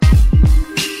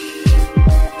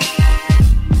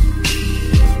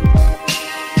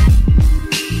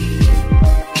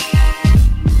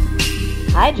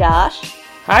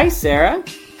Hi, Sarah.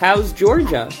 How's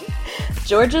Georgia?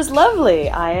 Georgia's lovely.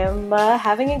 I am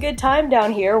having a good time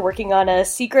down here working on a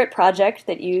secret project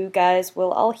that you guys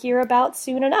will all hear about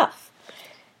soon enough.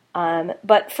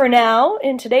 But for now,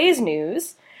 in today's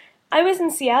news, I was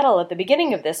in Seattle at the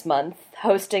beginning of this month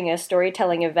hosting a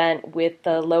storytelling event with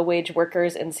the low-wage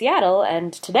workers in Seattle,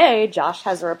 and today Josh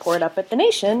has a report up at The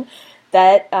Nation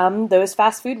that those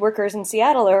fast food workers in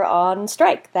Seattle are on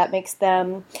strike. That makes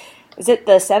them... Is it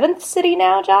the 7th city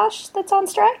now, Josh, that's on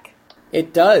strike?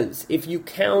 It does. If you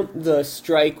count the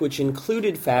strike, which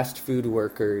included fast food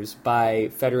workers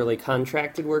by federally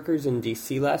contracted workers in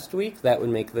D.C. last week, that would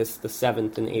make this the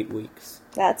 7th in 8 weeks.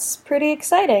 That's pretty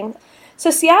exciting. So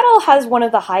Seattle has one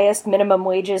of the highest minimum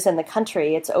wages in the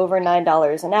country. It's over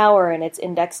 $9 an hour, and it's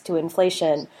indexed to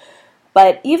inflation.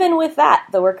 But even with that,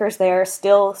 the workers there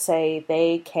still say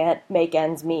they can't make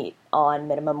ends meet on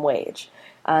minimum wage.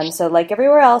 So like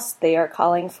everywhere else, they are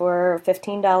calling for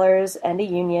 $15 and a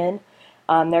union.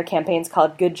 Their campaign's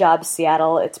called Good Jobs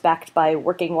Seattle. It's backed by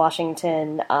Working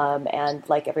Washington and,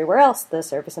 like everywhere else, the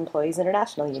Service Employees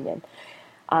International Union.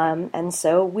 And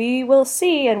so we will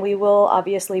see, and we will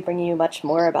obviously bring you much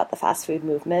more about the fast food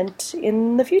movement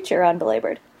in the future on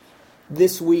Belabored.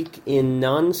 This week in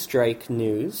non-strike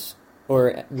news,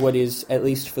 or what is, at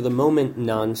least for the moment,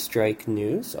 non-strike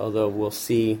news, although we'll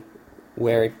see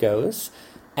where it goes,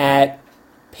 at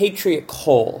Patriot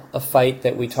Coal, a fight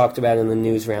that we talked about in the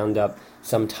news roundup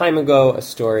some time ago, a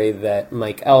story that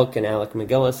Mike Elk and Alec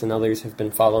McGillis and others have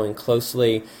been following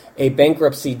closely. A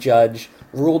bankruptcy judge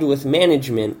ruled with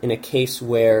management in a case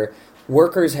where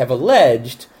workers have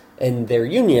alleged, and their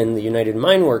union, the United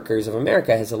Mine Workers of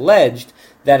America, has alleged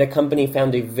that a company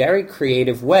found a very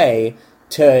creative way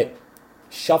to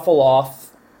shuffle off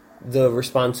the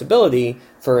responsibility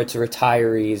for its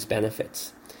retirees'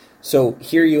 benefits. So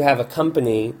here you have a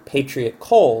company, Patriot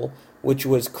Coal, which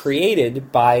was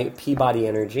created by Peabody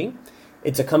Energy.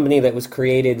 It's a company that was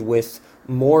created with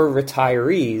more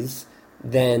retirees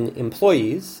than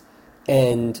employees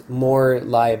and more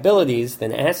liabilities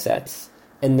than assets,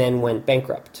 and then went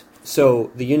bankrupt.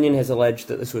 So the union has alleged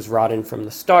that this was rotten from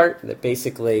the start, that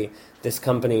basically this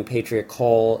company, Patriot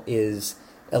Coal, is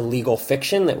a legal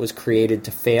fiction that was created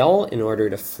to fail in order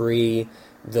to free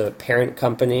the parent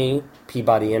company,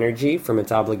 Peabody Energy, from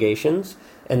its obligations.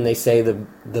 And they say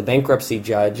the bankruptcy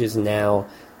judge is now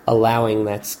allowing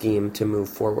that scheme to move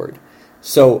forward.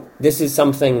 So this is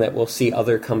something that we'll see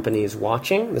other companies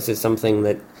watching. This is something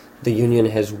that the union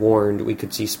has warned we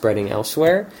could see spreading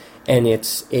elsewhere. And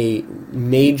it's a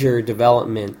major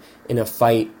development in a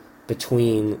fight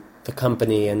between the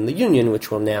company and the union,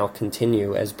 which will now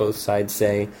continue as both sides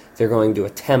say they're going to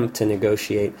attempt to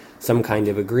negotiate some kind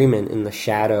of agreement in the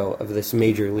shadow of this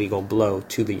major legal blow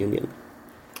to the union.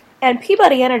 And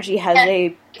Peabody Energy has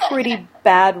a pretty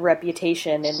bad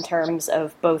reputation in terms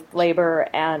of both labor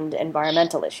and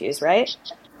environmental issues, right?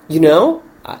 You know,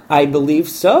 I believe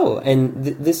so, and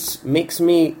this makes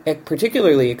me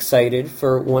particularly excited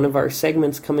for one of our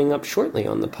segments coming up shortly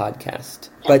on the podcast.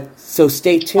 But so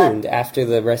stay tuned after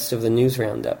the rest of the news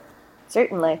roundup.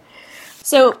 Certainly.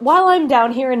 So while I'm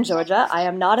down here in Georgia, I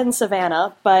am not in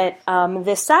Savannah, but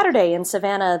this Saturday in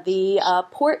Savannah, the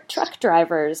port truck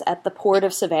drivers at the Port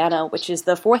of Savannah, which is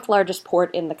the 4th largest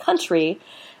port in the country,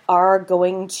 are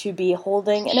going to be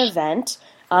holding an event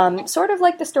sort of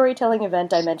like the storytelling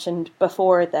event I mentioned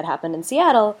before that happened in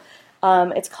Seattle.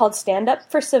 It's called Stand Up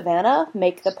for Savannah,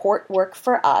 Make the Port Work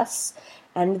for Us.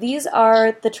 And these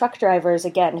are the truck drivers,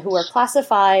 again, who are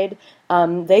classified,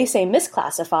 they say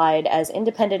misclassified, as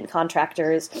independent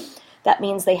contractors. That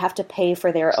means they have to pay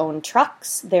for their own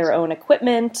trucks, their own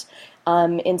equipment.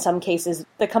 In some cases,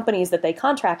 the companies that they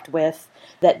contract with,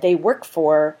 that they work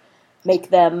for, make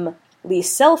them lease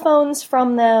cell phones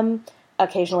from them.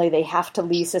 Occasionally they have to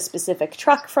lease a specific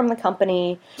truck from the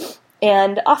company,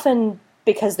 and often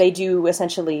because they do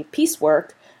essentially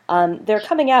piecework, they're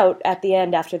coming out at the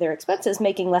end after their expenses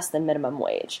making less than minimum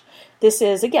wage. This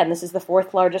is the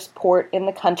 4th largest port in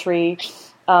the country.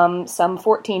 Some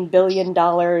 $14 billion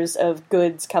of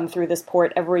goods come through this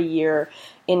port every year,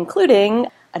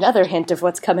 including, another hint of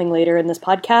what's coming later in this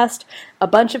podcast, a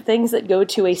bunch of things that go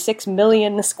to a 6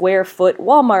 million square foot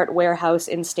Walmart warehouse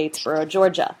in Statesboro,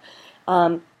 Georgia.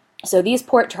 So these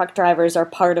port truck drivers are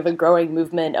part of a growing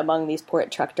movement among these port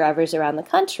truck drivers around the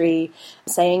country,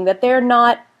 saying that they're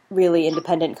not really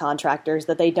independent contractors,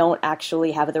 that they don't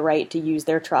actually have the right to use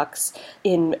their trucks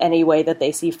in any way that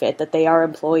they see fit, that they are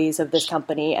employees of this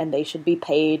company and they should be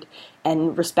paid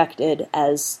and respected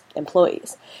as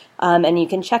employees. And you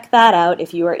can check that out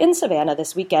if you are in Savannah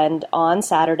this weekend on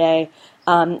Saturday.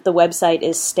 The website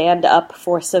is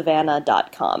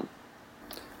standupforsavannah.com.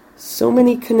 So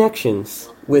many connections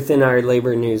within our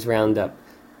labor news roundup.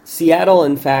 Seattle,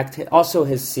 in fact, also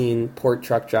has seen port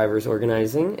truck drivers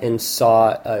organizing and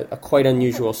saw a quite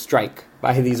unusual strike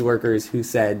by these workers who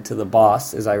said to the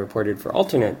boss, as I reported for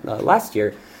Alternate last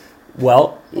year,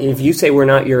 well, if you say we're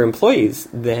not your employees,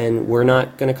 then we're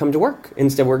not going to come to work.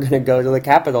 Instead, we're going to go to the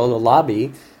Capitol to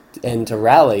lobby and to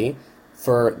rally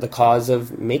for the cause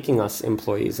of making us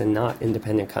employees and not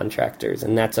independent contractors.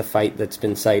 And that's a fight that's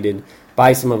been cited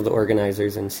by some of the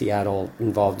organizers in Seattle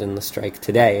involved in the strike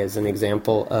today as an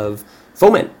example of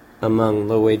foment among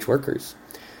low-wage workers.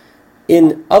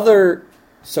 In other,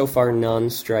 so far,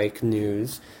 non-strike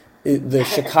news, the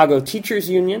Chicago Teachers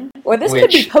Union... Or this could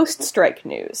be post-strike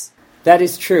news. That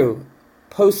is true.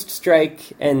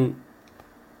 Post-strike, and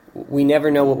we never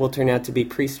know what will turn out to be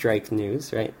pre-strike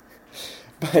news, right?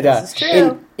 But this is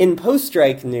true. In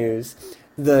post-strike news,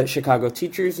 the Chicago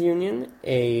Teachers Union,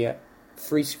 a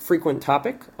frequent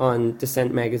topic on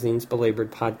Dissent Magazine's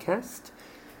Belabored podcast,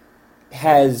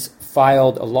 has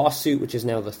filed a lawsuit, which is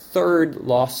now the third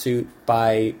lawsuit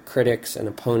by critics and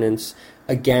opponents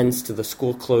against the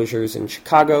school closures in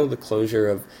Chicago, the closure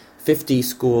of 50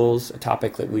 schools, a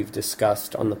topic that we've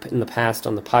discussed in the past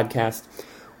on the podcast.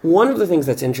 One of the things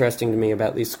that's interesting to me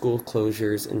about these school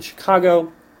closures in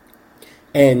Chicago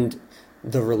and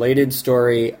the related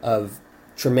story of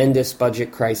tremendous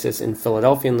budget crisis in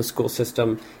Philadelphia in the school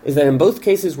system is that in both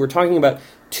cases we're talking about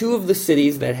two of the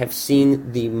cities that have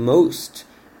seen the most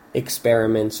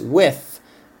experiments with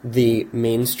the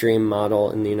mainstream model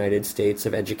in the United States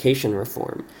of education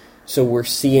reform. So we're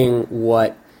seeing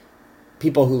what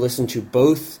people who listen to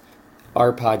both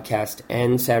our podcast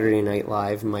and Saturday Night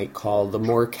Live might call the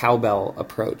more cowbell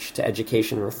approach to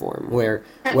education reform, where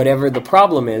whatever the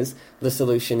problem is, the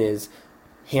solution is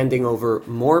handing over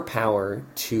more power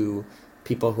to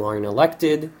people who aren't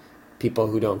elected, people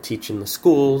who don't teach in the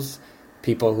schools,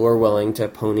 people who are willing to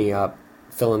pony up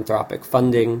philanthropic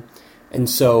funding. And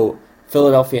so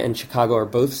Philadelphia and Chicago are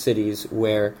both cities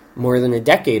where more than a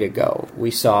decade ago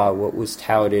we saw what was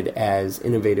touted as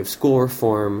innovative school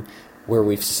reform, where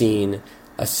we've seen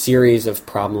a series of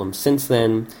problems since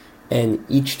then, and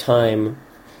each time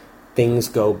things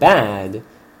go bad,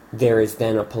 there is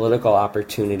then a political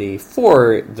opportunity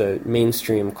for the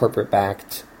mainstream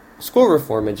corporate-backed school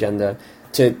reform agenda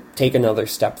to take another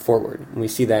step forward. And we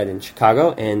see that in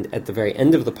Chicago, and at the very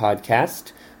end of the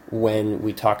podcast, when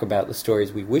we talk about the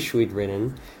stories we wish we'd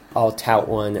written, I'll tout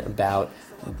one about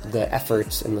the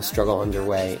efforts and the struggle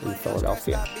underway in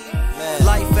Philadelphia.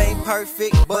 Life ain't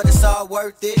perfect, but it's all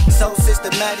worth it. So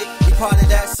systematic, be part of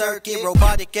that circuit.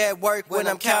 Robotic at work when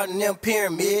I'm counting them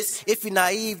pyramids. If you're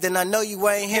naive, then I know you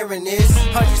ain't hearing this.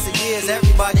 Hundreds of years,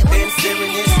 everybody been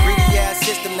fearing this greedy ass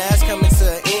system that's coming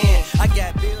to an end. I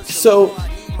got bills. So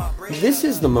this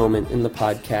is the moment in the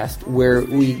podcast where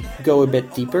we go a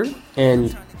bit deeper,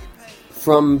 and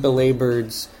from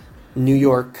Belabored's New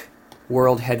York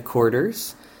World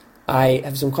Headquarters, I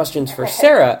have some questions for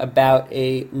Sarah about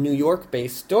a New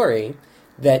York-based story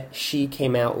that she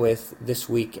came out with this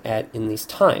week in these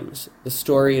Times. The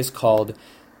story is called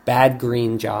Bad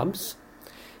Green Jobs.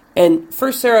 And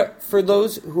first, Sarah, for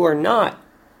those who are not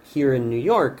here in New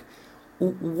York,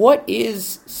 what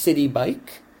is Citi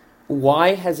Bike?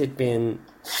 Why has it been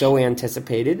so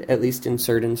anticipated, at least in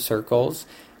certain circles?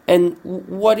 And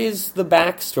what is the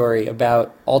backstory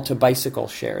about Alta Bicycle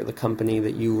Share, the company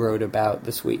that you wrote about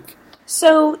this week?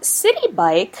 So Citi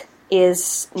Bike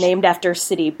is named after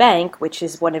Citibank, which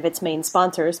is one of its main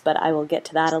sponsors, but I will get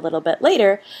to that a little bit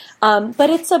later. But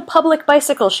it's a public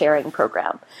bicycle sharing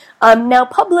program. Now,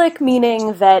 public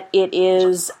meaning that it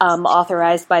is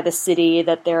authorized by the city,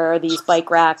 that there are these bike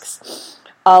racks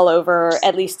all over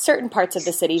at least certain parts of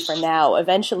the city for now.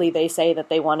 Eventually, they say that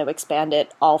they want to expand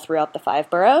it all throughout the 5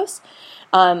 boroughs.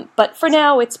 But for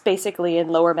now, it's basically in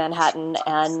Lower Manhattan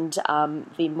and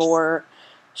the more,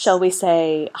 shall we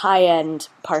say, high-end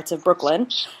parts of Brooklyn.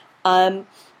 And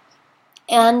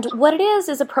what it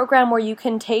is a program where you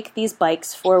can take these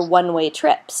bikes for one-way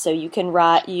trips. So you can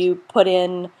you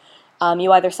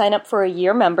either sign up for a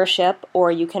year membership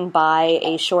or you can buy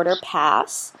a shorter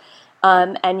pass.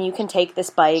 And you can take this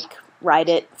bike, ride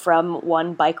it from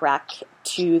one bike rack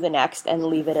to the next, and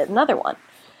leave it at another one.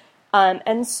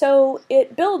 And so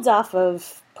it builds off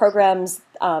of programs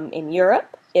in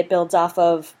Europe. It builds off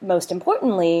of, most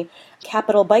importantly,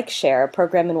 Capital Bike Share, a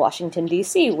program in Washington,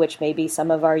 D.C., which maybe some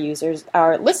of our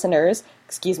listeners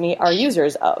are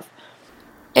users of.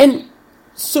 And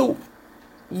so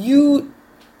you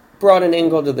brought an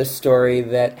angle to this story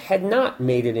that had not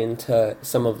made it into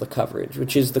some of the coverage,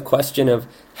 which is the question of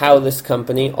how this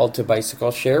company, Alta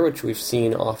Bicycle Share, which we've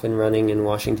seen often running in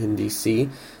Washington, D.C.,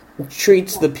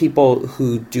 treats the people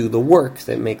who do the work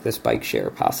that make this bike share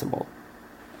possible.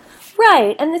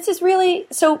 Right, and this is really,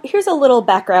 so here's a little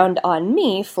background on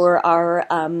me for our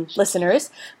listeners.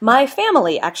 My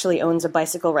family actually owns a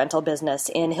bicycle rental business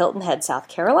in Hilton Head, South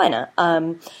Carolina,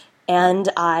 and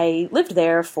I lived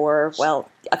there for, well,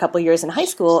 a couple of years in high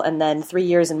school and then 3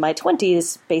 years in my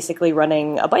 20s basically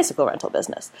running a bicycle rental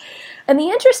business. And the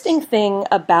interesting thing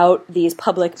about these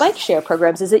public bike share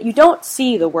programs is that you don't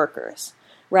see the workers.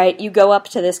 Right? You go up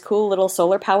to this cool little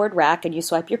solar-powered rack and you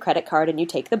swipe your credit card and you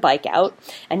take the bike out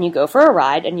and you go for a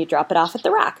ride and you drop it off at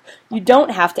the rack. You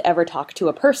don't have to ever talk to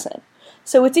a person.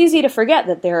 So it's easy to forget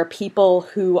that there are people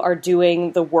who are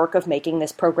doing the work of making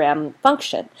this program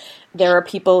function. There are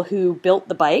people who built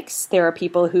the bikes. There are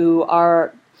people who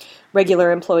are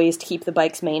regular employees to keep the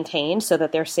bikes maintained so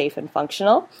that they're safe and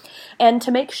functional. And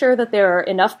to make sure that there are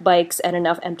enough bikes and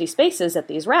enough empty spaces at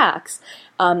these racks,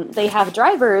 they have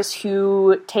drivers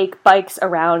who take bikes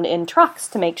around in trucks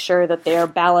to make sure that they're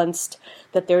balanced,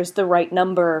 that there's the right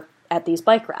number at these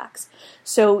bike racks.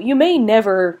 So you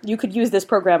could use this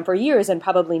program for years and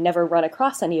probably never run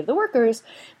across any of the workers,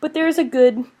 but there's a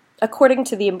good, according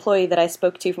to the employee that I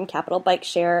spoke to from Capital Bike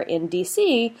Share in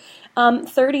DC,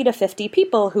 30 to 50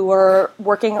 people who are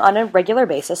working on a regular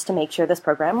basis to make sure this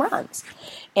program runs.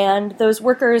 And those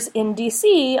workers in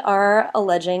DC are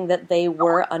alleging that they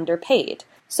were underpaid.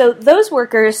 So those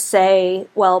workers say,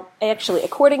 well, actually,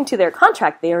 according to their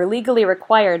contract, they are legally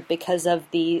required because of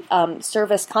the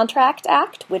Service Contract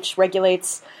Act, which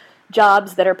regulates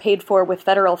jobs that are paid for with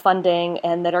federal funding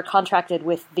and that are contracted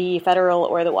with the federal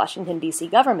or the Washington, D.C.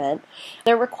 government.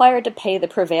 They're required to pay the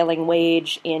prevailing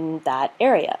wage in that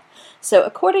area. So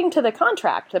according to the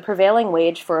contract, the prevailing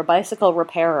wage for a bicycle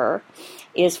repairer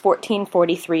is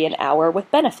 $14.43 an hour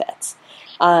with benefits.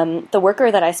 The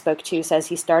worker that I spoke to says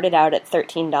he started out at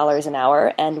 $13 an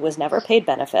hour and was never paid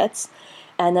benefits,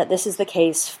 and that this is the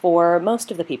case for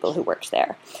most of the people who worked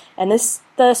there. And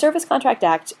the Service Contract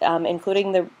Act,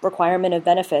 including the requirement of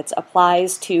benefits,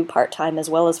 applies to part-time as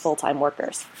well as full-time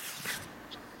workers.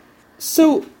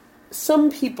 So some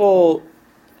people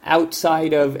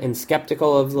outside of and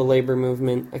skeptical of the labor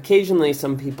movement, occasionally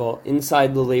some people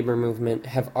inside the labor movement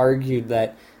have argued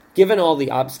that given all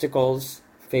the obstacles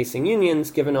facing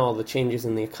unions, given all the changes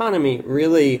in the economy,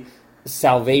 really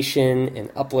salvation and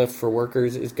uplift for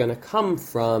workers is going to come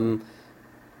from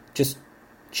just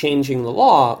changing the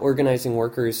law, organizing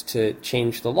workers to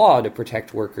change the law to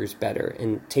protect workers better,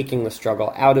 and taking the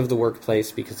struggle out of the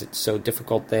workplace because it's so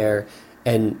difficult there,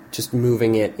 and just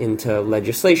moving it into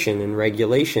legislation and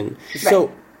regulation. Right.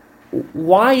 So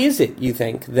why is it, you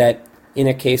think, that in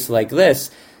a case like this,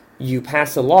 you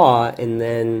pass a law and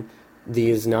then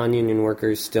these non-union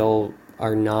workers still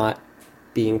are not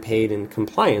being paid in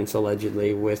compliance,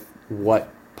 allegedly, with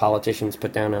what politicians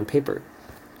put down on paper?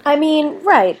 I mean,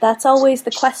 right, that's always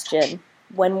the question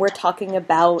when we're talking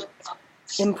about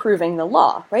improving the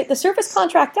law, right? The Service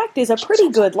Contract Act is a pretty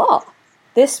good law.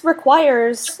 This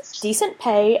requires decent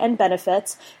pay and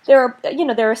benefits. There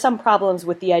are some problems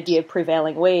with the idea of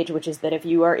prevailing wage, which is that if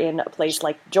you are in a place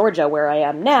like Georgia, where I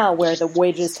am now, where the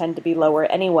wages tend to be lower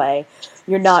anyway,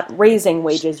 you're not raising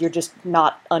wages, you're just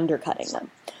not undercutting them.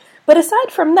 But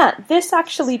aside from that, this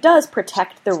actually does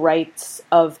protect the rights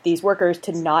of these workers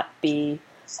to not be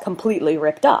completely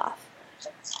ripped off.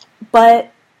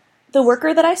 But the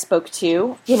worker that I spoke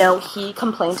to, he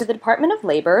complained to the Department of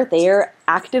Labor. They are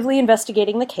actively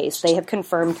investigating the case. They have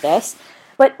confirmed this,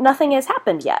 but nothing has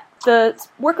happened yet. The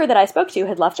worker that I spoke to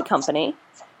had left the company.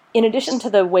 In addition to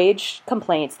the wage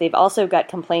complaints, they've also got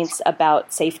complaints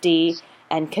about safety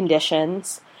and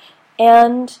conditions.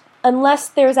 And unless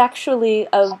there's actually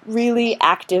a really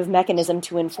active mechanism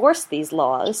to enforce these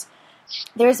laws,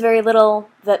 there's very little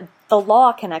that the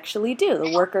law can actually do.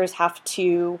 The workers have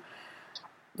to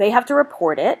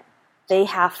report it. They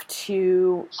have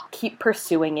to keep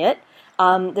pursuing it.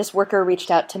 This worker reached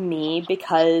out to me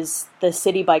because the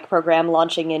City Bike program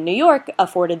launching in New York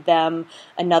afforded them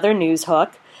another news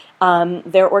hook.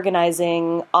 They're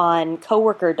organizing on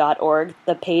coworker.org.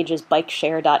 The page is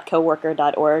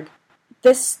bikeshare.coworker.org.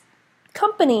 This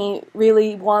company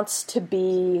really wants to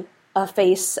be a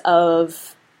face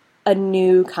of a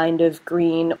new kind of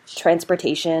green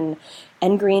transportation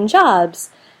and green jobs.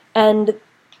 And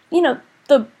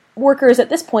the workers at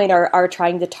this point are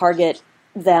trying to target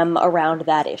them around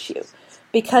that issue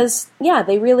because,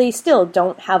 they really still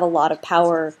don't have a lot of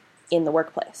power in the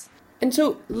workplace. And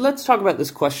so let's talk about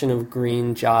this question of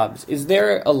green jobs. Is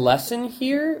there a lesson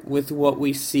here with what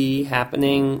we see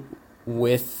happening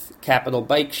with Capital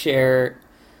Bike Share,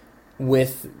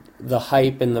 with the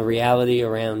hype and the reality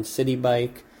around City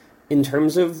Bike, in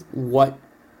terms of what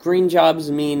green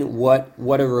jobs mean what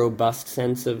a robust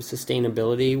sense of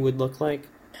sustainability would look like?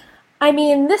 I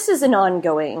mean, this is an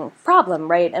ongoing problem,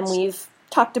 right? And we've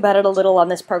talked about it a little on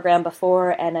this program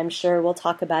before, and I'm sure we'll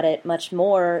talk about it much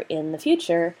more in the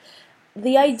future.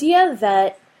 The idea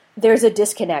that there's a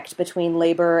disconnect between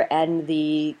labor and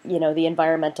the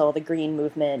environmental, the green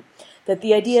movement, that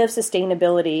the idea of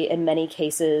sustainability in many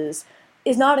cases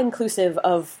is not inclusive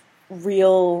of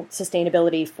real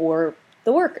sustainability for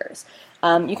the workers.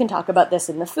 You can talk about this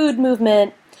in the food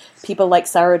movement. People like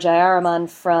Sarah Jayaraman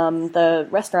from the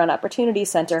Restaurant Opportunity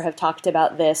Center have talked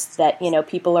about this, that,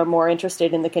 people are more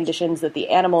interested in the conditions that the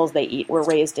animals they eat were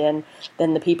raised in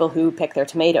than the people who pick their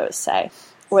tomatoes, say,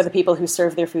 or the people who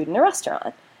serve their food in a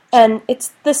restaurant. And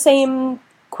it's the same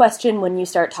question when you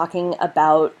start talking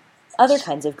about other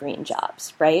kinds of green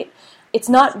jobs, right? It's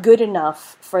not good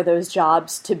enough for those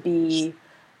jobs to be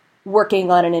working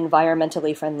on an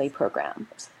environmentally friendly program.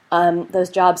 Those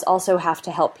jobs also have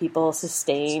to help people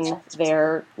sustain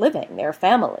their living, their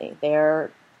family,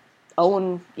 their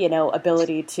own,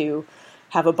 ability to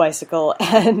have a bicycle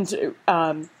and,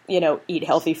 eat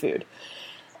healthy food.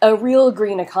 A real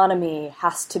green economy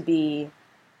has to be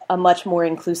a much more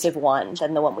inclusive one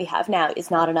than the one we have now. It's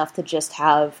not enough to just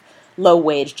have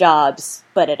low-wage jobs,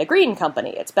 but at a green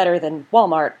company. It's better than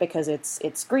Walmart because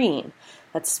it's green.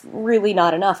 That's really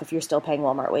not enough if you're still paying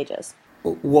Walmart wages.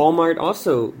 Walmart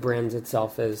also brands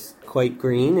itself as quite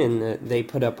green, and they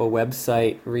put up a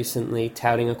website recently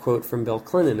touting a quote from Bill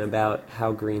Clinton about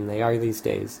how green they are these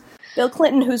days. Bill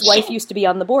Clinton, whose wife used to be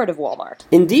on the board of Walmart.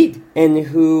 Indeed, and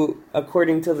who,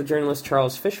 according to the journalist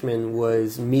Charles Fishman,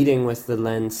 was meeting with the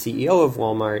then CEO of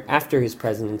Walmart after his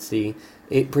presidency,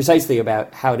 precisely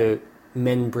about how to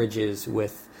mend bridges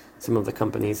with some of the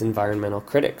company's environmental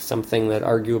critics, something that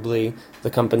arguably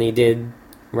the company did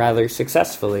rather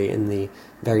successfully in the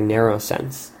very narrow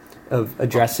sense of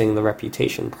addressing the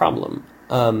reputation problem.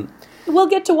 We'll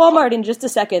get to Walmart in just a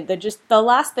second. The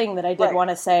last thing that I did want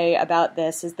to say about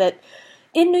this is that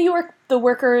in New York, the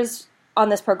workers on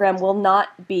this program will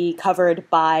not be covered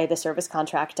by the Service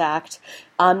Contract Act,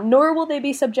 nor will they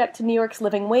be subject to New York's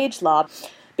living wage law.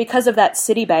 Because of that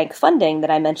Citibank funding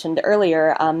that I mentioned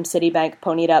earlier, Citibank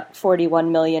ponied up $41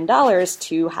 million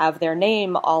to have their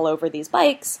name all over these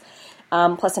bikes,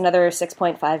 plus another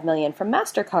 $6.5 million from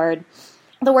MasterCard.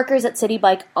 The workers at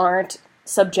Citibank aren't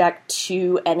subject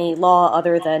to any law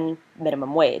other than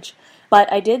minimum wage.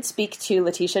 But I did speak to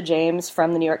Letitia James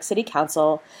from the New York City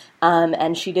Council,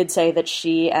 and she did say that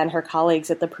she and her colleagues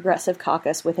at the Progressive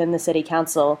Caucus within the City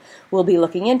Council will be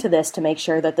looking into this to make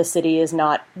sure that the city is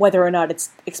not, whether or not it's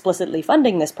explicitly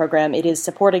funding this program, it is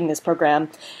supporting this program,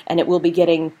 and it will be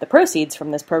getting the proceeds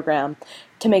from this program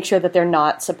to make sure that they're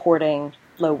not supporting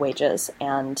low wages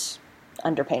and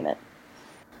underpayment.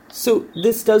 So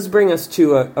this does bring us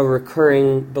to a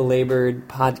recurring, belabored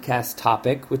podcast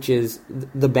topic, which is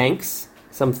the banks,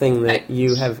 something that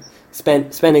you have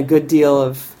spent a good deal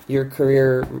of your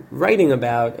career writing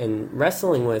about and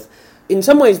wrestling with. In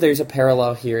some ways, there's a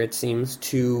parallel here, it seems,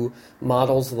 to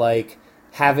models like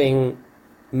having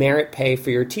merit pay for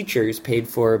your teachers paid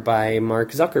for by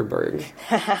Mark Zuckerberg.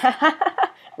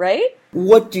 Right?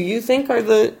 What do you think are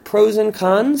the pros and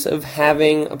cons of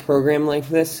having a program like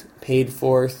this paid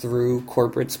for through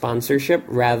corporate sponsorship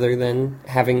rather than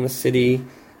having the city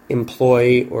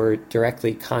employ or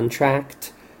directly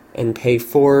contract and pay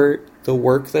for the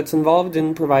work that's involved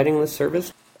in providing this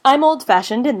service? I'm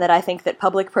old-fashioned in that I think that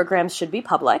public programs should be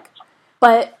public,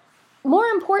 but more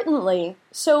importantly,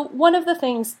 so one of the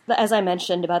things, that, as I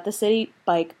mentioned about the City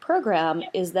Bike program,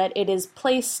 is that it is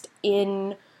placed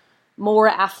in more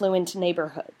affluent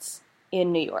neighborhoods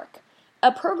in New York.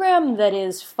 A program that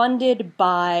is funded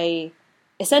by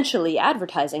essentially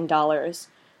advertising dollars,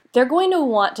 they're going to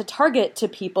want to target to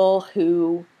people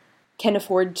who can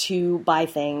afford to buy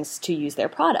things to use their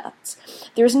products.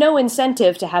 There's no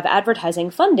incentive to have advertising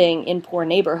funding in poor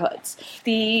neighborhoods.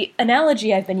 The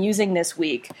analogy I've been using this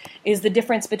week is the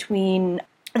difference between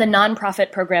the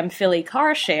nonprofit program Philly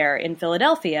Car Share in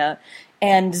Philadelphia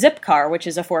and Zipcar, which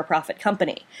is a for-profit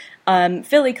company.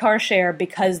 Philly Car Share,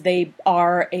 because they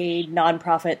are a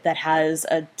nonprofit that has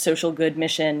a social good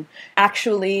mission,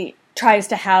 actually tries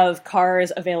to have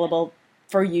cars available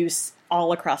for use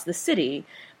all across the city.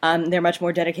 They're much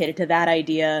more dedicated to that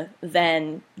idea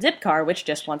than Zipcar, which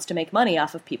just wants to make money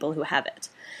off of people who have it.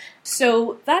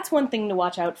 So that's one thing to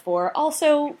watch out for.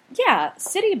 Also, yeah,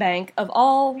 Citibank, of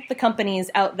all the companies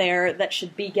out there that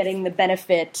should be getting the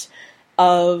benefit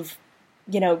of,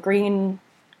 green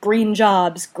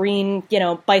jobs, green,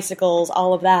 bicycles,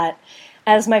 all of that,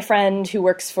 As my friend who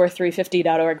works for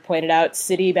 350.org pointed out,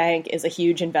 Citibank is a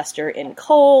huge investor in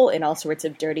coal, in all sorts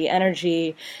of dirty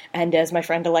energy. And as my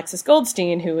friend Alexis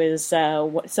Goldstein, who is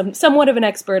somewhat of an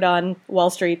expert on Wall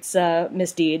Street's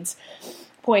misdeeds,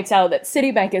 points out that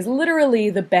Citibank is literally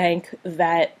the bank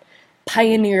that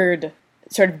pioneered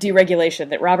sort of deregulation,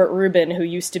 that Robert Rubin, who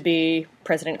used to be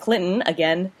President Clinton,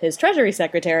 again, his Treasury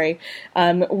Secretary,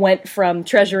 went from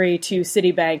Treasury to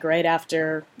Citibank right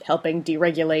after helping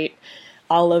deregulate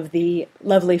all of the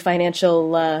lovely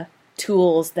financial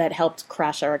tools that helped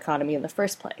crash our economy in the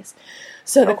first place.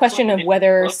 So the question of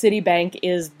whether Citibank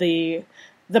is the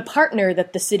partner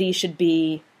that the city should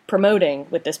be promoting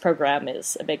with this program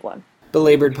is a big one.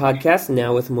 Belabored podcast,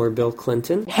 now with more Bill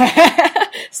Clinton.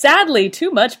 Sadly,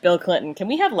 too much Bill Clinton. Can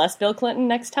we have less Bill Clinton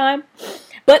next time?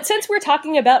 But since we're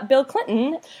talking about Bill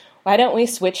Clinton, why don't we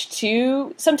switch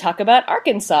to some talk about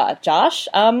Arkansas? Josh,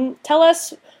 tell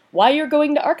us why you're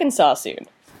going to Arkansas soon.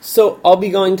 So I'll be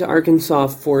going to Arkansas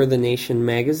for The Nation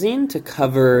magazine to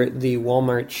cover the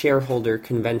Walmart Shareholder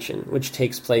Convention, which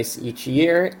takes place each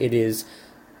year. It is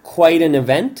quite an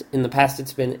event. In the past,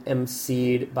 it's been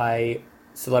emceed by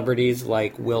celebrities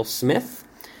like Will Smith.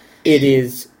 It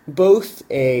is both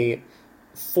a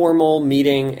formal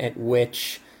meeting at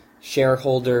which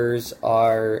shareholders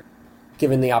are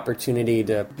given the opportunity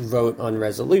to vote on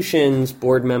resolutions,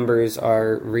 board members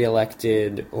are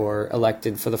reelected or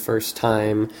elected for the first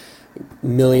time,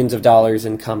 millions of dollars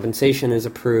in compensation is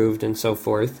approved, and so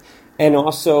forth, and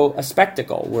also a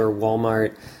spectacle where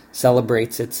Walmart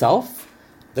celebrates itself.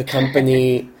 The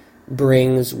company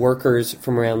brings workers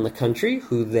from around the country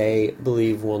who they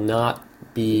believe will not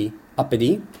be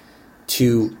uppity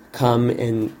to come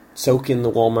and soak in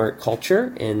the Walmart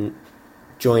culture and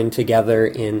join together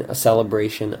in a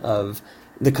celebration of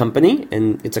the company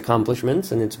and its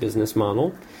accomplishments and its business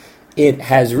model. It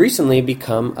has recently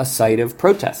become a site of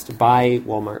protest by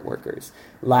Walmart workers.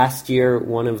 Last year,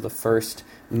 one of the first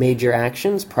major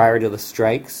actions prior to the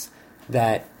strikes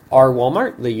that our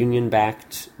Walmart, the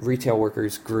union-backed retail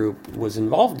workers group, was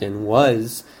involved in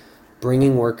was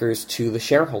bringing workers to the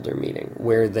shareholder meeting,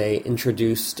 where they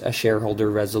introduced a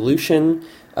shareholder resolution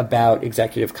about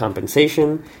executive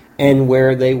compensation, and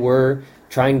where they were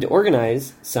trying to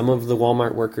organize some of the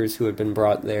Walmart workers who had been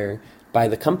brought there by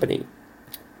the company.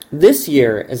 This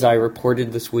year, as I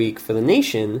reported this week for The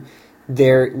Nation,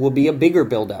 there will be a bigger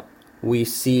buildup. We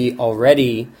see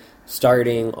already,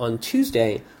 starting on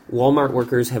Tuesday, Walmart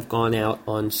workers have gone out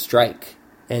on strike,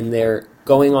 and they're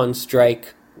going on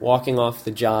strike, walking off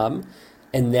the job,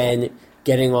 and then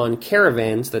getting on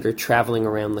caravans that are traveling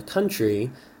around the country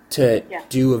to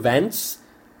do events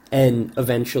and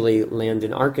eventually land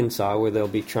in Arkansas, where they'll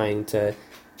be trying to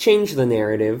change the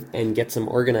narrative and get some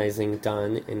organizing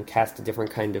done and cast a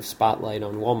different kind of spotlight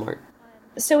on Walmart.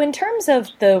 So in terms of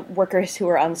the workers who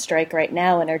are on strike right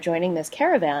now and are joining this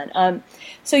caravan,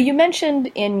 so you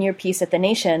mentioned in your piece at The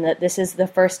Nation that this is the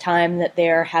first time that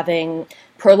they're having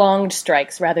prolonged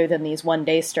strikes rather than these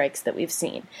one-day strikes that we've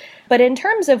seen. But in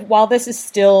terms of, while this is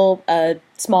still a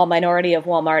small minority of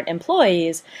Walmart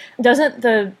employees, doesn't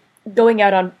the going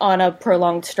out on a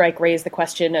prolonged strike raise the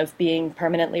question of being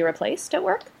permanently replaced at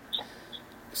work?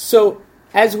 So,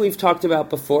 as we've talked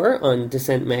about before on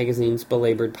Dissent Magazine's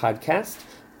Belabored podcast,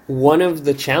 one of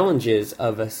the challenges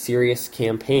of a serious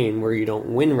campaign where you don't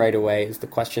win right away is the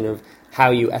question of how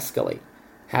you escalate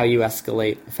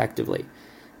effectively.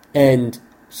 And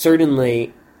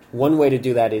certainly, one way to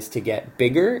do that is to get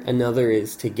bigger, another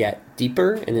is to get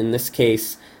deeper, and in this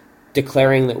case,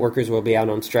 declaring that workers will be out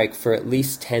on strike for at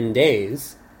least 10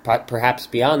 days, perhaps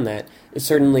beyond that, is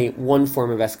certainly one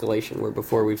form of escalation, where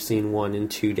before we've seen 1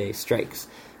 and 2 day strikes.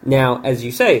 Now, as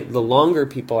you say, the longer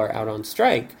people are out on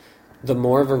strike, the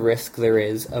more of a risk there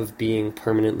is of being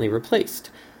permanently replaced.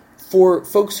 For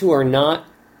folks who are not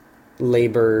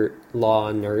labor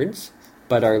law nerds,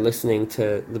 but are listening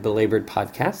to the Belabored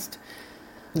podcast,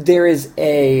 there is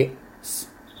a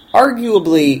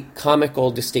arguably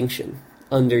comical distinction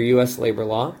under U.S. labor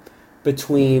law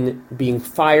between being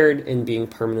fired and being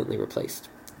permanently replaced.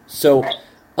 So,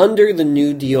 under the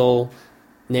New Deal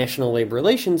National Labor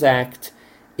Relations Act,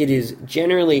 it is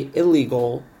generally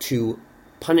illegal to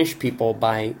punish people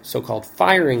by so-called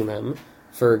firing them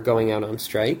for going out on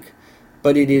strike,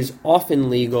 but it is often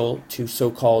legal to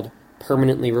so-called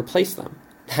permanently replace them.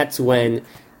 That's when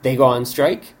they go on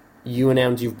strike, you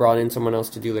announce you've brought in someone else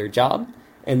to do their job,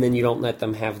 and then you don't let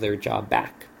them have their job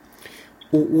back.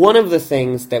 One of the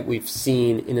things that we've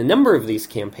seen in a number of these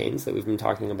campaigns that we've been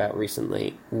talking about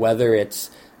recently, whether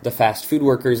it's the fast food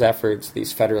workers' efforts,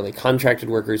 these federally contracted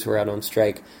workers who are out on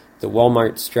strike, the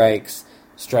Walmart strikes,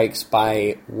 strikes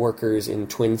by workers in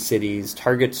Twin Cities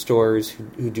Target stores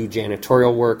who do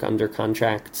janitorial work under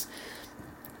contracts,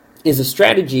 is a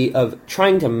strategy of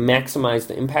trying to maximize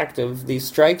the impact of these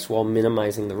strikes while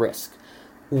minimizing the risk.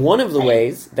 One of the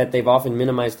ways that they've often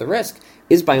minimized the risk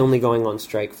is by only going on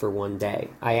strike for one day.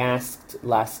 I asked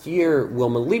last year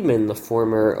Wilma Liebman, the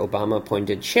former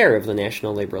Obama-appointed chair of the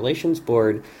National Labor Relations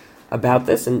Board, about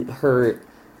this, and her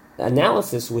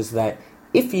analysis was that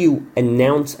if you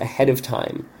announce ahead of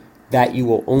time that you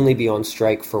will only be on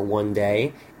strike for one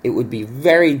day, it would be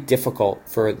very difficult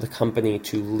for the company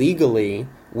to legally,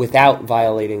 without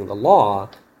violating the law,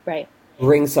 Right.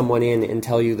 bring someone in and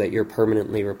tell you that you're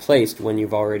permanently replaced when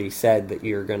you've already said that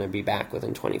you're going to be back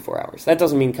within 24 hours. That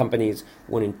doesn't mean companies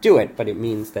wouldn't do it, but it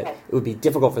means that it would be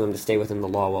difficult for them to stay within the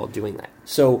law while doing that.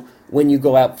 So when you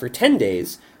go out for 10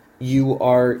 days, you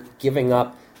are giving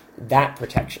up that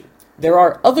protection. There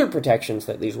are other protections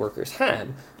that these workers have.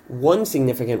 One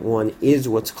significant one is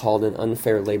what's called an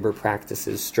unfair labor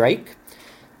practices strike.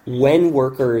 When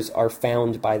workers are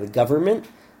found by the government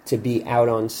to be out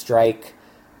on strike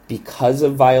because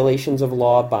of violations of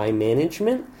law by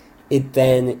management, it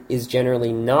then is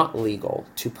generally not legal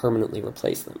to permanently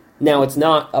replace them. Now, it's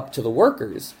not up to the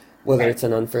workers whether it's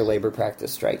an unfair labor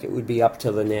practice strike. It would be up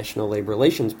to the National Labor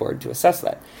Relations Board to assess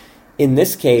that. In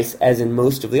this case, as in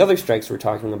most of the other strikes we're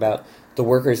talking about, the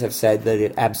workers have said that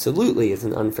it absolutely is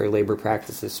an unfair labor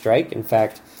practices strike. In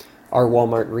fact, our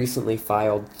Walmart recently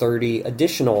filed 30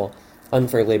 additional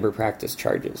unfair labor practice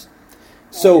charges.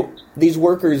 So these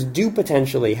workers do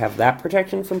potentially have that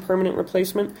protection from permanent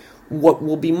replacement. What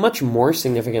will be much more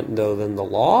significant, though, than the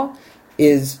law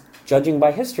is, judging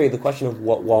by history, the question of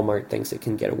what Walmart thinks it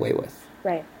can get away with.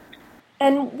 Right.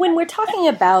 And when we're talking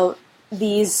about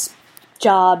these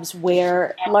jobs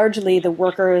where largely the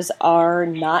workers are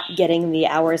not getting the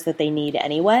hours that they need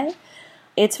anyway,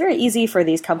 it's very easy for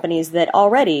these companies that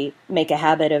already make a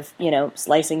habit of,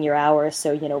 slicing your hours.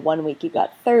 So, 1 week you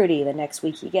got 30, the next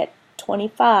week you get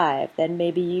 25, then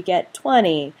maybe you get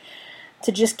 20,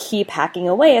 to just keep hacking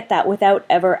away at that without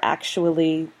ever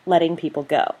actually letting people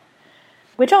go.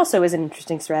 Which also is an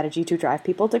interesting strategy to drive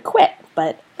people to quit.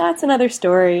 But that's another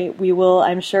story. We will,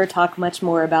 I'm sure, talk much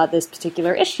more about this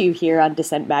particular issue here on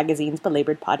Dissent Magazine's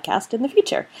Belabored podcast in the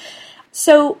future.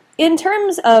 So in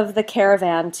terms of the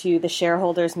caravan to the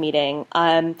shareholders meeting,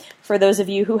 for those of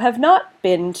you who have not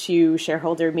been to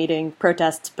shareholder meeting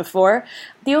protests before,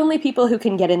 the only people who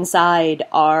can get inside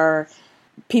are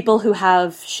people who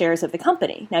have shares of the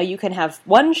company. Now, you can have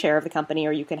one share of the company,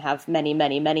 or you can have many,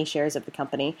 many, many shares of the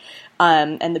company.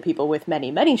 And the people with many,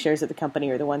 many shares of the company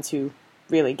are the ones who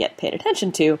really get paid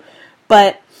attention to.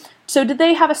 But so did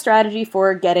they have a strategy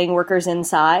for getting workers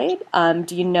inside?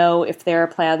 Do you know if there are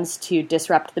plans to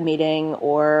disrupt the meeting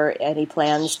or any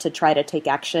plans to try to take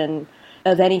action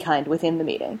of any kind within the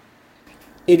meeting?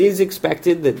 It is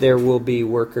expected that there will be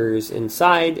workers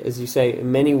inside. As you say,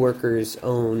 many workers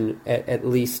own at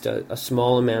least a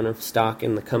small amount of stock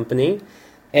in the company.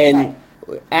 And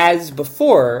as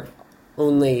before,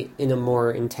 only in a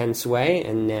more intense way,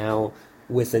 and now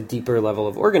with a deeper level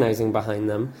of organizing behind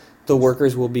them, the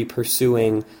workers will be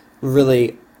pursuing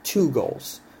really two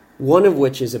goals. One of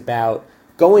which is about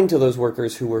going to those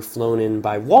workers who were flown in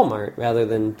by Walmart rather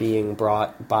than being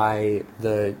brought by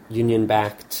the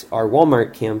union-backed Our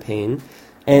Walmart campaign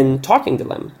and talking to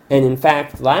them. And in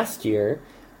fact, last year,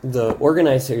 the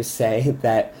organizers say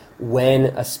that when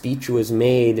a speech was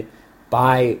made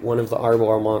by one of the Our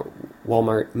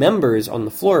Walmart members on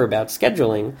the floor about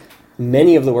scheduling,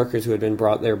 many of the workers who had been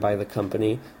brought there by the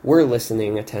company were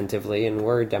listening attentively and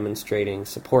were demonstrating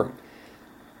support.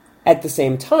 At the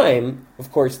same time,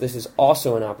 of course, this is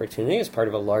also an opportunity as part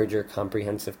of a larger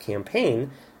comprehensive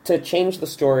campaign to change the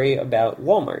story about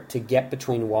Walmart, to get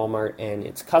between Walmart and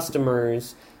its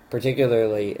customers,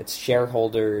 particularly its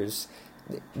shareholders,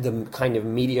 the kind of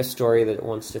media story that it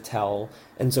wants to tell.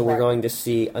 And so we're going to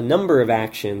see a number of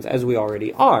actions, as we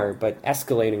already are, but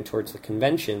escalating towards the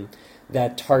convention,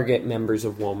 that target members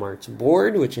of Walmart's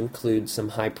board, which includes some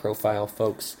high-profile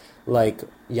folks like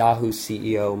Yahoo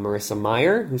CEO Marissa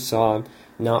Mayer, who saw,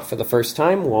 not for the first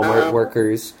time, Walmart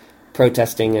workers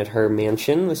protesting at her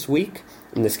mansion this week.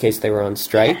 In this case, they were on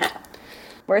strike.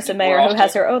 Marissa Mayer, who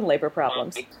has her own labor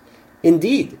problems.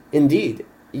 Indeed.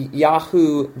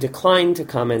 Yahoo declined to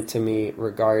comment to me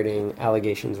regarding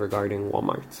allegations regarding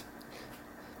Walmart.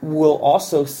 We'll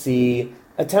also see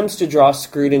attempts to draw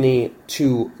scrutiny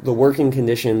to the working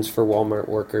conditions for Walmart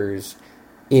workers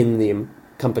in the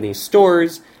company's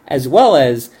stores, as well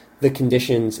as the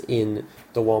conditions in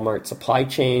the Walmart supply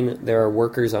chain. There are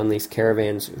workers on these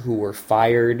caravans who were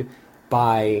fired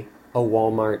by a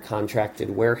Walmart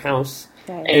contracted warehouse.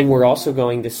 Right. And we're also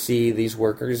going to see these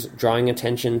workers drawing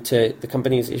attention to the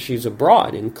company's issues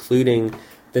abroad, including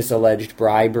this alleged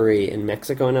bribery in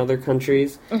Mexico and other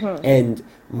countries, and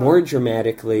more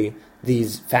dramatically,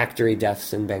 these factory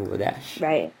deaths in Bangladesh.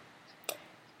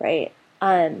 Right.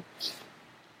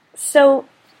 So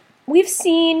we've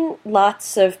seen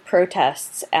lots of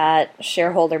protests at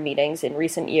shareholder meetings in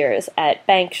recent years, at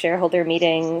bank shareholder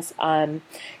meetings.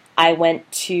 I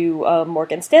went to a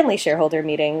Morgan Stanley shareholder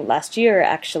meeting last year,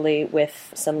 actually,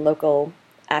 with some local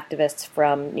activists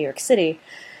from New York City.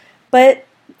 But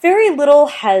very little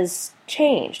has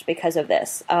changed because of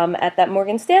this. At that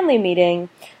Morgan Stanley meeting,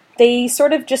 they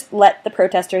sort of just let the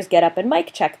protesters get up and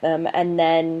mic check them, and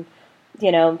then,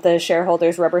 the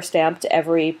shareholders rubber stamped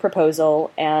every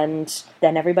proposal, and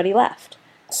then everybody left.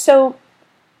 So,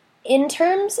 in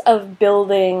terms of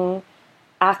building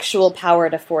actual power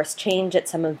to force change at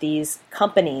some of these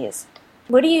companies,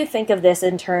 what do you think of this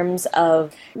in terms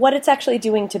of what it's actually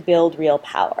doing to build real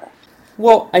power?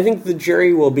 Well, I think the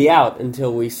jury will be out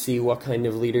until we see what kind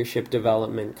of leadership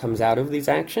development comes out of these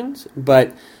actions.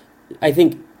 But I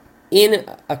think in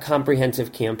a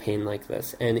comprehensive campaign like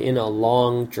this, and in a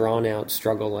long, drawn-out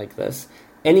struggle like this,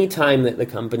 any time that the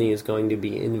company is going to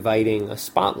be inviting a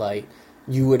spotlight,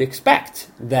 you would expect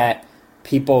that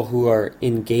people who are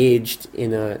engaged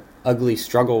in a ugly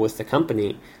struggle with the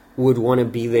company would want to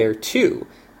be there too,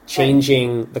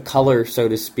 changing the color, so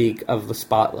to speak, of the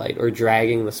spotlight or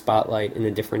dragging the spotlight in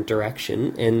a different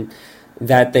direction, and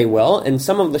that they will. And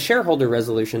some of the shareholder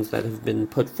resolutions that have been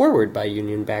put forward by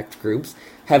union-backed groups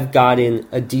have gotten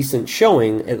a decent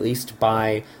showing, at least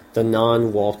by the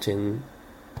non-Walton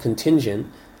contingent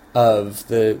of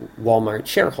the Walmart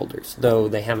shareholders, though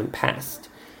they haven't passed.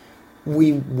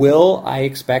 We will, I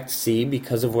expect, see,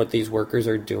 because of what these workers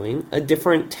are doing, a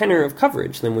different tenor of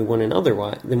coverage than we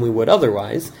would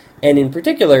otherwise. And in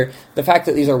particular, the fact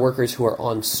that these are workers who are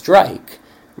on strike,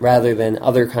 rather than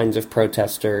other kinds of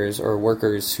protesters or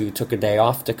workers who took a day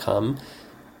off to come,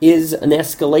 is an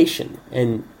escalation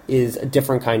and is a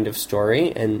different kind of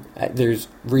story. And there's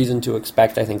reason to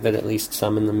expect, I think, that at least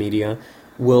some in the media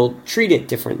will treat it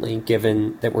differently,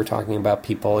 given that we're talking about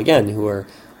people, again, who are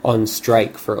on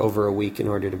strike for over a week in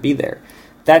order to be there.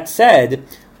 That said,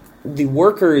 the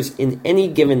workers in any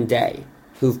given day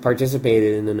who've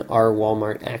participated in an Our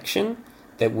Walmart action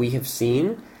that we have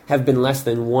seen have been less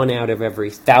than 1 out of every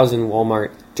 1,000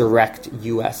 Walmart direct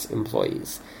U.S.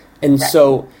 employees. And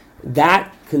so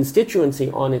that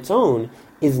constituency on its own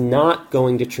is not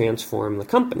going to transform the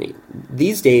company.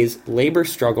 These days, labor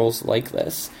struggles like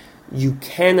this, you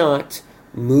cannot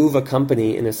move a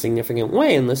company in a significant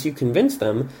way unless you convince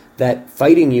them that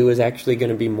fighting you is actually going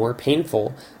to be more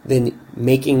painful than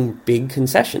making big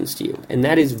concessions to you. And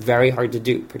that is very hard to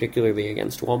do, particularly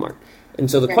against Walmart.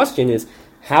 And so the question is,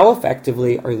 how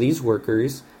effectively are these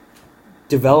workers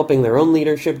developing their own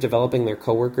leadership, developing their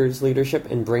coworkers' leadership,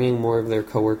 and bringing more of their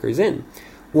coworkers in?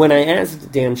 When I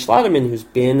asked Dan Schlotterman, who's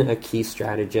been a key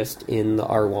strategist in the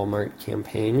Our Walmart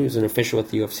campaign, who's an official at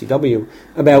the UFCW,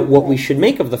 about what we should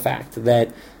make of the fact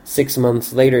that 6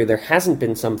 months later there hasn't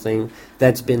been something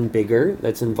that's been bigger,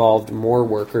 that's involved more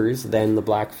workers than the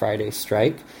Black Friday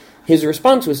strike, his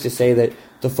response was to say that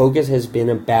the focus has been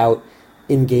about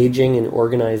engaging and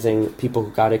organizing people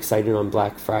who got excited on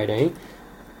Black Friday,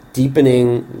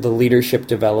 deepening the leadership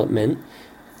development,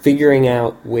 figuring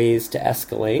out ways to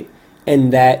escalate,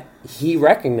 and that he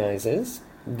recognizes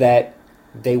that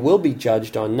they will be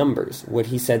judged on numbers. What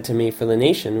he said to me for The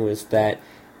Nation was that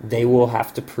they will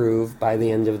have to prove by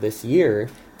the end of this year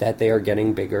that they are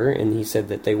getting bigger, and he said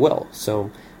that they will. So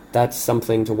that's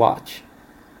something to watch.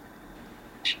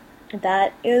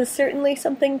 That is certainly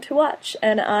something to watch,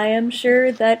 and I am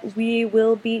sure that we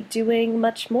will be doing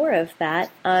much more of that.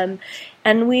 And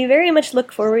we very much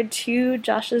look forward to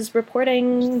Josh's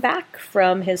reporting back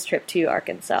from his trip to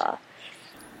Arkansas.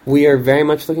 We are very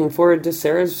much looking forward to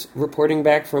Sarah's reporting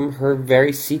back from her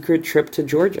very secret trip to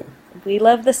Georgia. We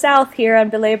love the South here on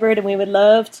Belabored, and we would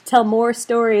love to tell more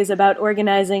stories about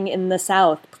organizing in the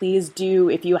South. Please do,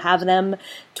 if you have them,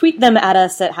 tweet them at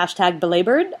us at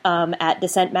 #Belabored, at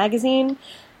Dissent Magazine.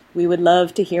 We would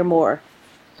love to hear more.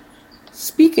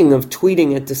 Speaking of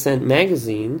tweeting at Dissent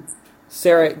Magazine,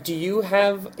 Sarah, do you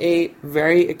have a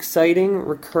very exciting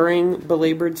recurring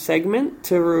Belabored segment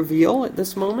to reveal at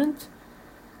this moment?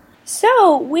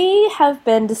 So, we have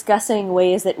been discussing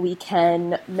ways that we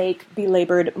can make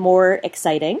Belabored more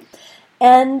exciting,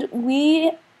 and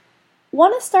we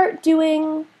want to start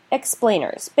doing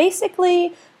explainers.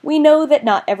 Basically, we know that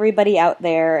not everybody out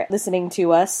there listening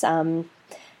to us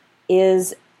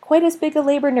is quite as big a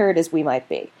labor nerd as we might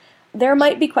be. there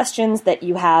might be questions that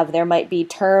you have. There might be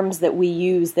terms that we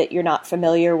use that you're not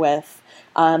familiar with.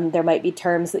 There might be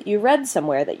terms that you read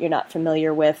somewhere that you're not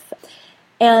familiar with.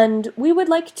 And we would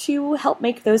like to help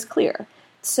make those clear.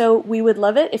 So we would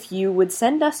love it if you would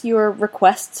send us your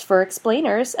requests for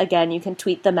explainers. Again, you can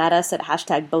tweet them at us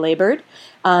at #belabored.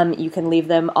 You can leave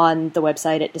them on the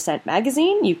website at Dissent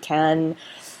Magazine. You can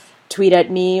tweet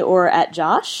at me or at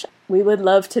Josh. We would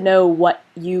love to know what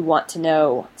you want to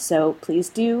know. So please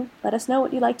do let us know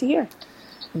what you'd like to hear.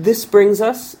 This brings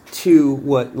us to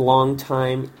what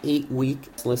long-time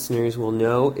 8-week listeners will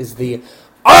know is the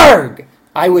ARG!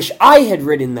 I wish I had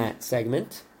written that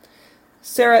segment.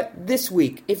 Sarah, this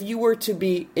week, if you were to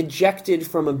be ejected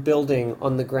from a building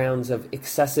on the grounds of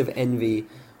excessive envy,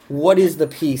 what is the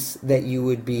piece that you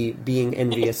would be being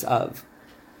envious of?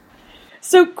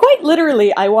 So quite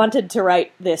literally, I wanted to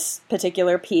write this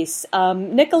particular piece.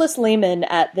 Nicholas Lehman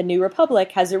at The New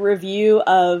Republic has a review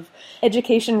of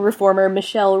education reformer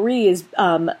Michelle Rhee's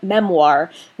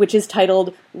memoir, which is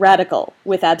titled Radical,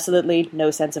 with absolutely no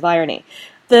sense of irony.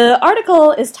 The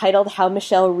article is titled How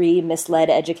Michelle Rhee Misled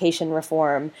Education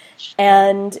Reform,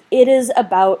 and it is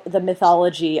about the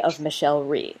mythology of Michelle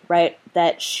Rhee, right?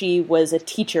 That she was a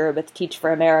teacher with Teach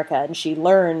for America, and she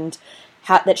learned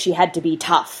that she had to be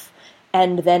tough.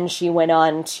 And then she went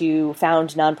on to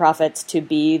found nonprofits to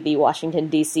be the Washington,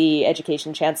 D.C.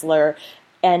 education chancellor,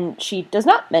 and she does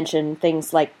not mention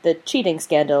things like the cheating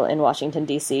scandal in Washington,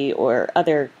 D.C., or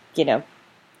other,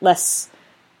 less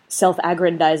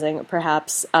self-aggrandizing,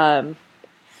 perhaps,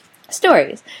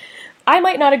 stories. I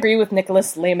might not agree with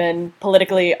Nicholas Lehman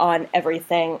politically on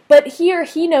everything, but here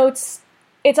he notes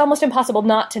it's almost impossible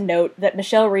not to note that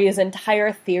Michelle Rhee's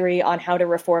entire theory on how to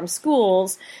reform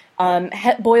schools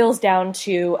boils down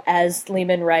to, as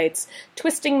Lehman writes,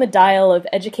 twisting the dial of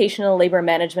educational labor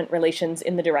management relations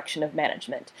in the direction of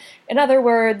management. In other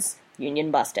words,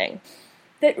 union busting.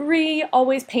 That Rhee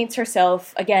always paints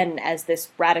herself, again, as this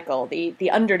radical,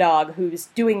 the underdog who's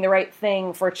doing the right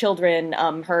thing for children.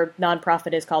 Her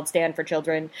nonprofit is called Stand for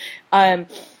Children. Her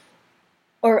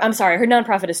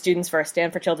nonprofit is Students First.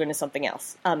 Stand for Children is something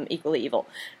else, equally evil.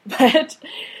 But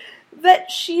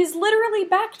that she's literally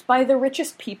backed by the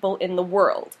richest people in the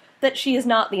world. That she is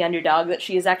not the underdog, that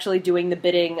she is actually doing the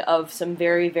bidding of some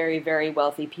very, very, very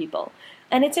wealthy people.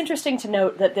 And it's interesting to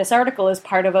note that this article is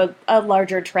part of a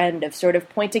larger trend of sort of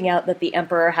pointing out that the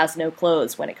emperor has no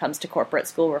clothes when it comes to corporate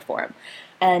school reform.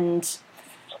 And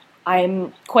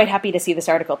I'm quite happy to see this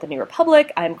article at The New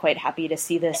Republic. I'm quite happy to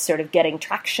see this sort of getting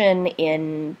traction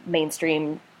in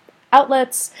mainstream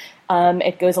outlets.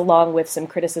 It goes along with some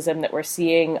criticism that we're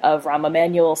seeing of Rahm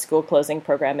Emanuel's school closing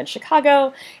program in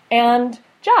Chicago. And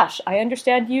Josh, I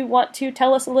understand you want to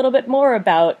tell us a little bit more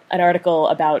about an article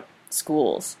about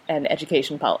schools and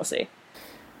education policy.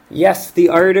 Yes, the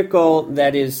article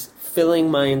that is filling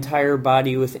my entire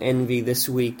body with envy this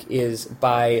week is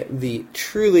by the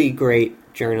truly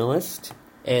great journalist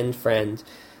and friend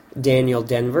Daniel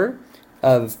Denver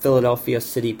of Philadelphia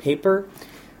City Paper.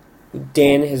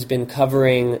 Dan has been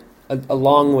covering,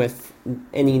 along with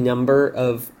any number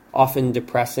of often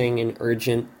depressing and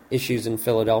urgent issues in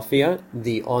Philadelphia,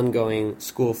 the ongoing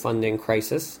school funding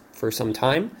crisis for some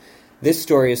time. This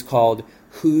story is called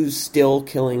Who's Still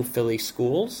Killing Philly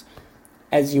Schools?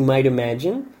 As you might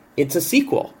imagine, it's a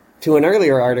sequel to an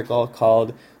earlier article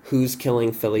called Who's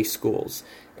Killing Philly Schools?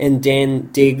 And Dan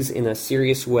digs in a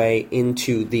serious way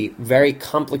into the very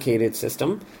complicated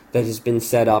system that has been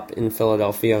set up in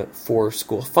Philadelphia for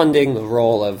school funding, the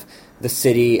role of the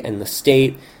city and the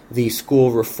state, the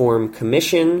School Reform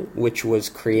Commission, which was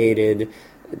created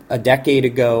a decade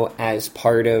ago as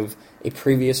part of a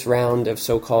previous round of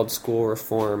so-called school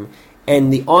reform,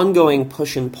 and the ongoing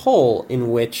push and pull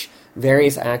in which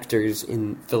various actors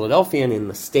in Philadelphia and in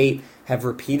the state have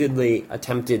repeatedly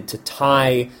attempted to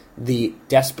tie the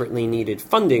desperately needed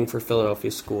funding for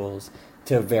Philadelphia schools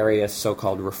to various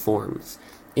so-called reforms.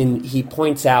 And he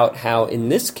points out how, in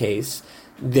this case,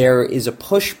 there is a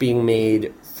push being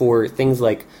made for things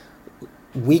like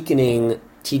weakening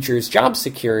teachers' job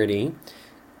security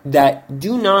that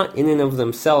do not in and of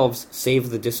themselves save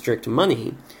the district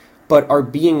money, but are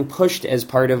being pushed as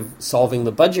part of solving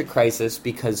the budget crisis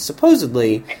because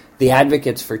supposedly the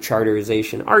advocates for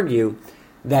charterization argue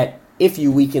that if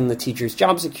you weaken the teacher's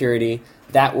job security,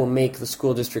 that will make the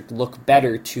school district look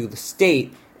better to the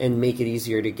state and make it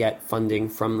easier to get funding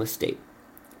from the state.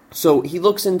 So he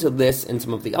looks into this and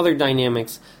some of the other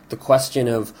dynamics, the question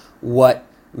of what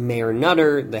Mayor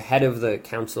Nutter, the head of the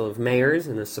Council of Mayors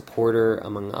and a supporter,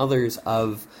 among others,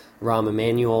 of Rahm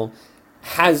Emanuel,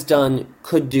 has done,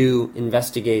 could do,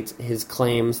 investigates his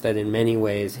claims that in many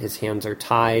ways his hands are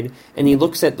tied, and he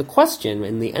looks at the question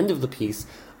in the end of the piece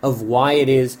of why it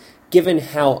is, given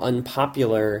how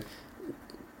unpopular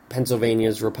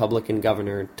Pennsylvania's Republican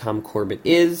governor Tom Corbett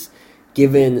is,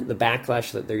 given the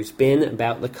backlash that there's been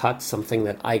about the cuts, something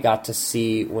that I got to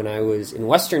see when I was in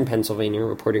Western Pennsylvania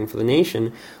reporting for The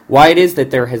Nation, why it is that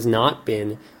there has not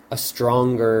been a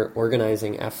stronger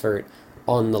organizing effort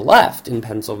on the left in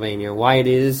Pennsylvania, why it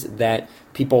is that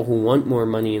people who want more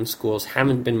money in schools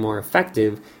haven't been more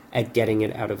effective at getting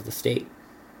it out of the state.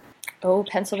 Oh,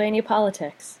 Pennsylvania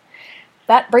politics.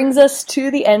 That brings us to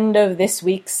the end of this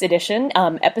week's edition,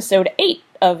 episode 8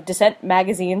 of Dissent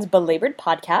Magazine's Belabored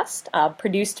Podcast,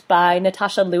 produced by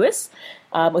Natasha Lewis,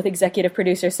 with executive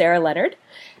producer Sarah Leonard.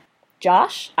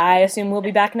 Josh, I assume we'll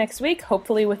be back next week,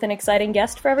 hopefully with an exciting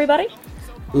guest for everybody.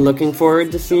 Looking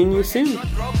forward to seeing you soon.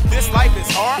 This life is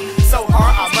hard, so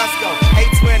hard I must go.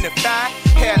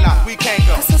 825, hell no, we can't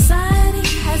go.